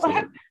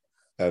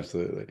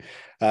 Absolutely.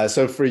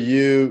 So for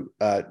you,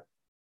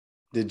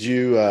 did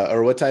you,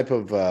 or what type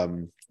of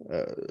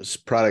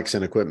products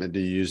and equipment do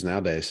you use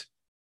nowadays?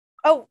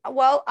 Oh,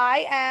 well,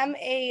 I am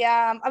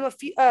I'm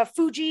a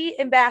Fuji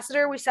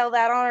ambassador. We sell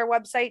that on our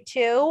website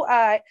too.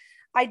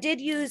 I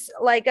did use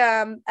like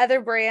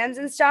other brands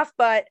and stuff,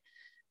 but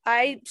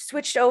I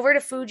switched over to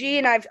Fuji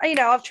and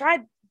I've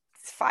tried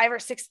 5 or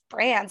 6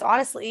 brands,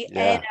 honestly.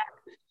 Yeah.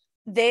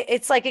 And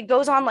it's like, it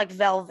goes on like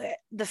velvet,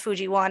 the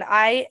Fuji one.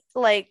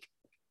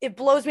 It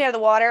blows me out of the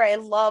water. I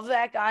love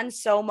that gun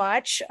so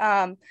much.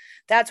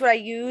 That's what I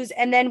use.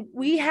 And then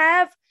we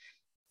have,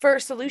 for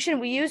solution,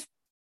 we use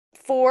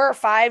 4 or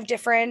 5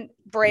 different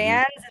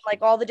brands and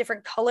like all the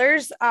different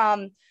colors.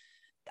 I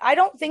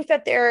don't think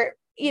that there,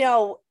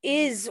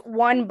 is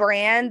one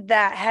brand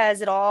that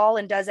has it all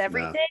and does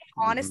everything.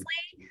 No. Honestly,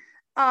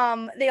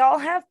 they all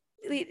have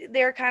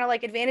their kind of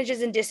like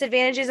advantages and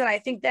disadvantages. And I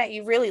think that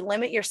you really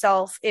limit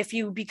yourself if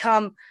you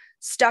become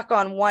stuck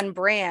on one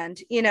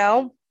brand,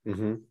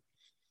 Mm-hmm.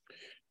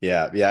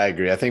 Yeah, I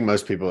agree. I think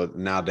most people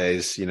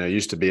nowadays,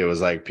 used to be, it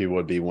was like people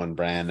would be one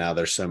brand. Now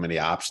there's so many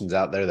options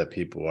out there that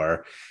people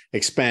are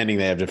expanding.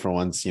 They have different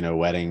ones,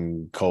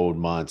 wedding, cold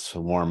months,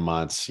 warm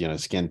months,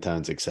 skin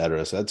tones, et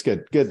cetera. So that's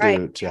good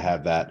right. to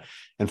have that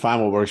and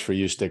find what works for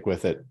you, stick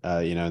with it,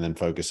 and then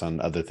focus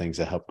on other things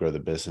that help grow the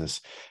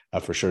business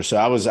for sure. So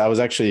I was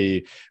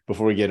actually,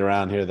 before we get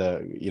around here,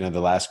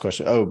 the last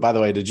question. Oh, by the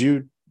way, did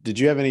you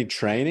have any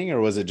training or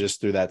was it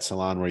just through that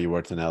salon where you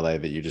worked in LA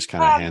that you just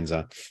kind of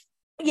hands-on?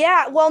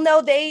 Yeah, well, no,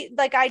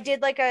 I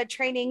did like a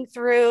training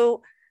through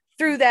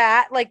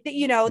that, like,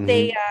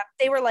 mm-hmm.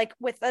 They were like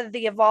with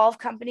the Evolve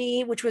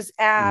company, which was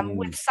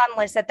with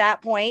Sunless at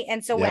that point.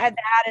 And so we had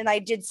that, and I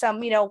did some,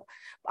 we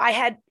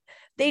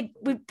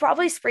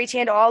probably spray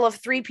tanned all of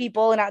 3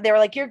 people and they were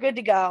like, you're good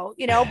to go,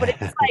 but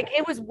it's like,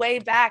 it was way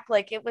back.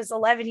 Like it was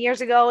 11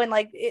 years ago. And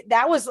like,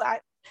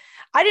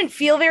 I didn't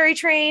feel very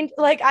trained.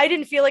 Like, I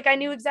didn't feel like I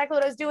knew exactly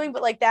what I was doing,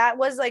 but like, that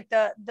was like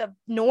the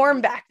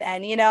norm back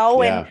then,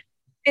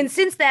 and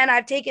since then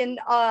I've taken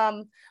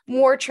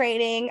more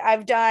training.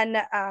 I've done,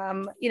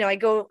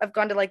 I've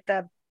gone to like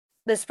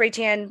the the spray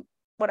tan,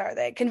 what are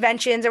they,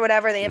 conventions or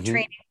whatever. They have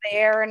training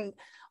there and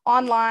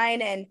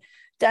online, and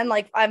done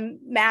like, I'm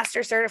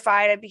master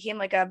certified. I became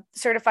like a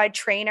certified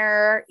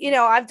trainer.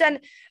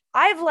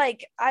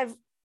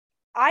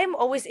 I'm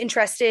always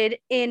interested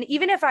in,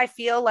 even if I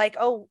feel like,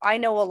 oh, I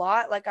know a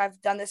lot, like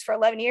I've done this for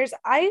 11 years,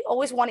 I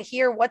always want to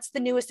hear what's the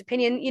newest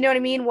opinion. You know what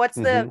I mean? What's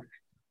the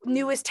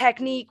newest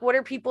technique? What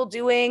are people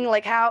doing?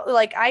 Like how,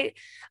 like I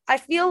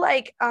feel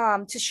like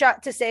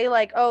to say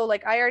like, oh,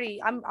 like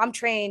I'm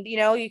trained,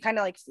 you kind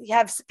of like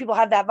people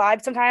have that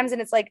vibe sometimes,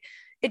 and it's like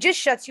it just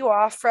shuts you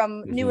off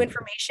from new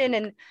information.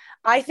 And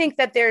I think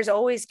that there could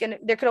always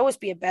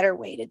be a better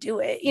way to do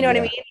it. You know what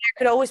I mean? There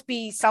could always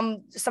be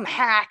some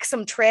hack,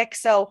 some trick.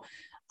 So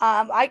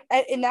I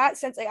in that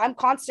sense, like,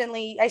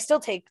 I still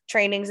take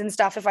trainings and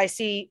stuff. If I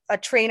see a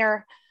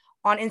trainer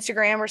on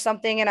Instagram or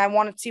something and I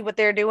want to see what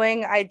they're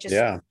doing,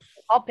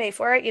 I'll pay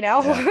for it,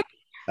 Yeah.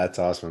 That's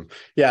awesome.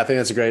 Yeah, I think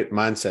that's a great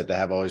mindset to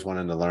have, always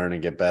wanting to learn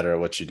and get better at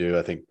what you do.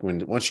 I think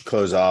once you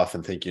close off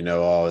and think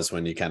all is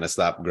when you kind of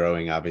stop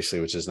growing,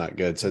 obviously, which is not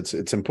good. So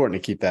it's important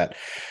to keep that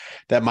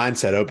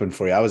mindset open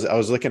for you. I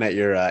was looking at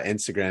your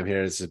Instagram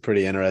here. It's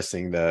pretty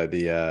interesting.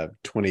 The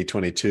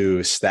 2022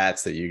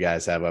 stats that you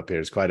guys have up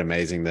here is quite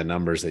amazing. The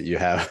numbers that you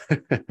have.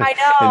 I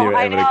know.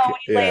 When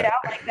you lay it out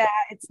like that,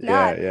 it's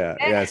nuts.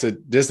 Yeah. So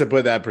just to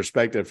put that in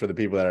perspective for the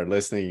people that are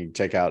listening, you can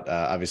check out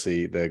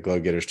obviously the Glow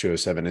Getters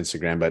 207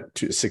 Instagram, but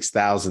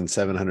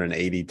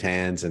 6,780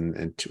 tans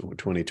in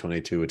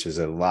 2022, which is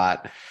a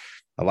lot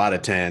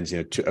of tans,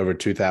 over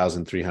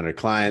 2,300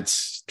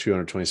 clients,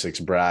 226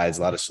 brides,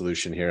 a lot of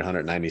solution here,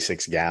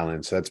 196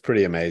 gallons. So that's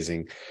pretty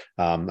amazing.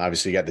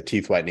 Obviously you got the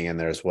teeth whitening in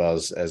there as well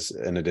as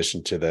in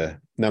addition to the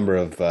number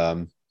of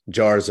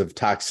jars of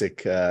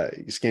toxic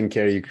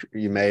skincare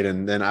you made.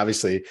 And then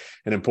obviously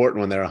an important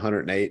one there,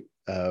 108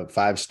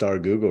 5-star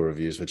Google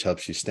reviews, which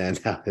helps you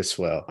stand out as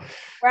well.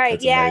 Right.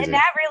 That's yeah. amazing. And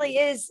that really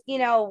is,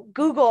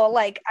 Google,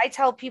 like I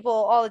tell people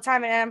all the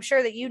time, and I'm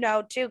sure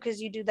that too, because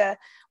you do the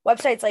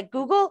websites, like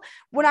Google,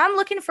 when I'm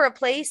looking for a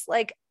place,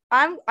 like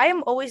I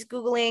am always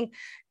Googling,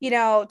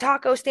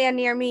 taco stand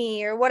near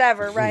me or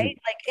whatever. Right.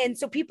 Like, and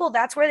so people,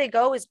 that's where they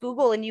go, is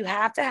Google, and you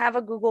have to have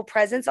a Google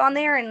presence on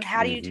there. And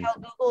how do you tell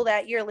Google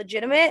that you're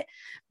legitimate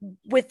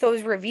with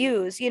those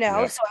reviews,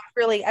 Yep. So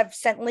I've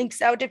sent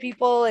links out to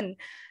people and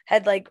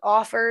had like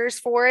offers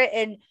for it.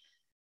 And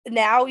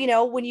now,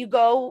 when you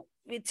go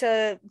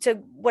to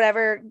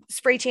whatever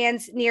spray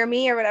tans near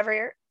me or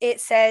whatever, it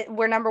said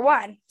we're number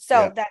one.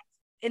 So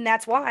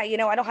that's why, I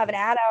don't have an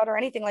ad out or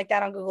anything like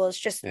that on Google. It's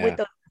just with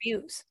those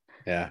reviews.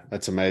 Yeah,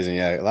 that's amazing.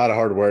 Yeah, a lot of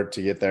hard work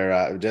to get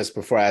there. Just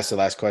before I ask the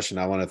last question,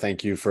 I want to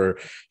thank you for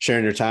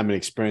sharing your time and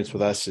experience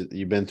with us.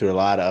 You've been through a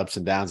lot of ups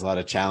and downs, a lot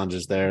of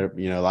challenges there.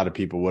 A lot of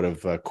people would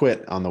have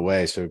quit on the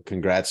way. So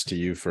congrats to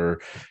you for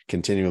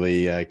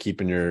continually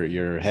keeping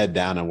your head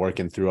down and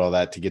working through all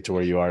that to get to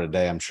where you are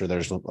today. I'm sure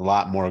there's a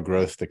lot more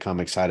growth to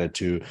come. Excited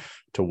to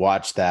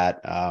watch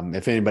that.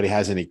 If anybody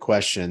has any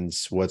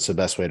questions, what's the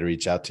best way to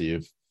reach out to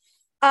you?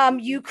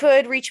 You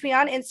could reach me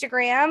on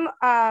Instagram,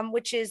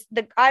 which is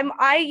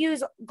I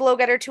use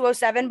Glowgetter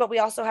 207, but we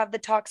also have the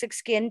Toxic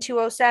Skin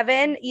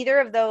 207. Either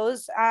of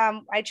those,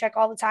 I check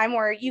all the time.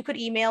 Or you could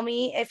email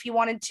me if you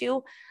wanted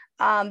to,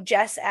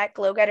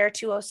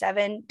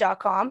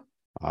 jess@glowgetter207.com.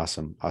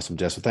 Awesome,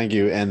 Jess. Well, thank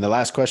you. And the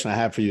last question I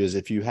have for you is,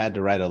 if you had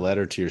to write a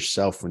letter to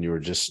yourself when you were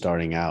just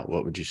starting out,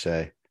 what would you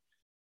say?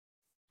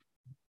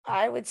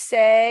 I would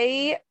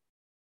say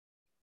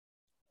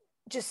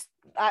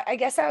I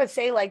guess I would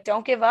say, like,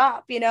 don't give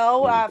up, figure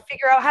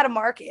out how to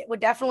market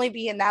would definitely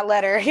be in that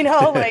letter, I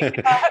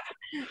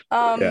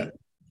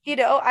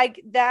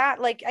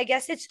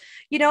guess it's,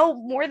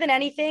 more than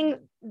anything,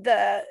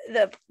 the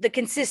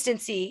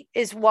consistency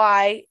is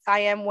why I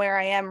am where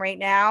I am right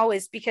now,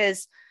 is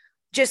because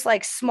just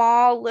like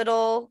small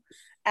little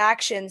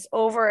actions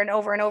over and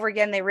over and over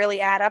again, they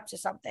really add up to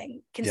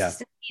something.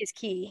 Consistency is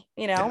key,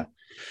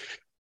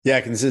 Yeah,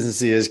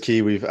 consistency is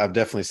key. I've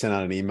definitely sent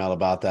out an email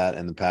about that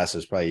in the past. It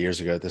was probably years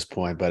ago at this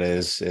point, but it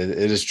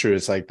is true.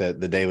 It's like the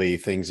daily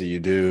things that you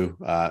do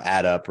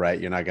add up, right?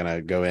 You're not going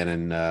to go in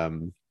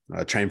and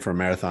train for a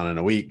marathon in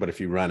a week, but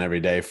if you run every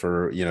day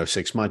for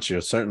 6 months,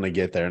 you'll certainly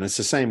get there. And it's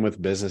the same with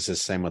business.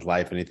 It's the same with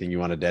life. Anything you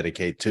want to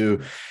dedicate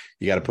to,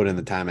 you got to put in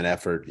the time and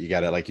effort. You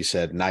got to, like you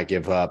said, not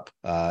give up.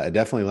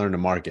 Definitely learn to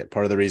market.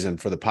 Part of the reason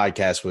for the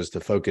podcast was to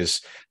focus.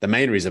 The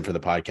main reason for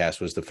the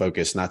podcast was to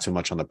focus not so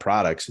much on the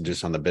products and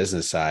just on the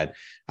business side.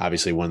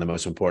 Obviously, one of the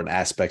most important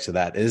aspects of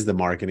that is the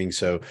marketing.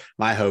 So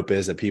my hope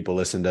is that people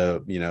listen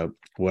to,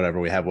 whatever,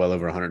 we have well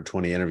over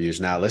 120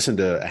 interviews now, listen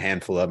to a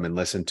handful of them and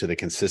listen to the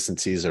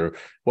consistencies or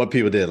what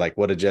people did. Like,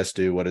 what did Jess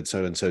do? What did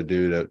so-and-so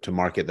do to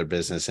market their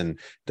business? And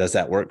does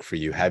that work for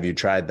you? Have you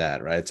tried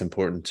that? Right. It's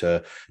important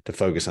to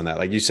focus on that.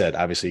 Like you said,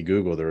 obviously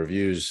Google, the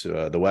reviews,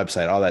 the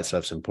website, all that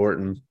stuff's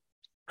important.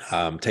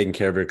 Taking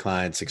care of your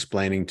clients,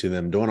 explaining to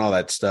them, doing all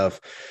that stuff.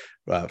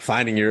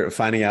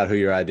 Finding out who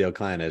your ideal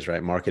client is,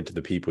 right? Market to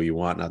the people you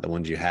want, not the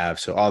ones you have.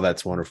 So all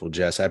that's wonderful,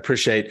 Jess. I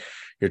appreciate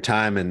your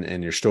time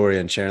and your story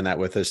and sharing that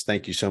with us.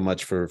 Thank you so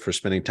much for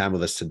spending time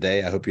with us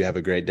today. I hope you have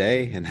a great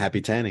day and happy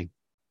tanning.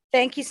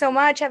 Thank you so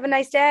much. Have a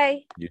nice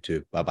day. You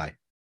too. Bye-bye.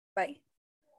 Bye.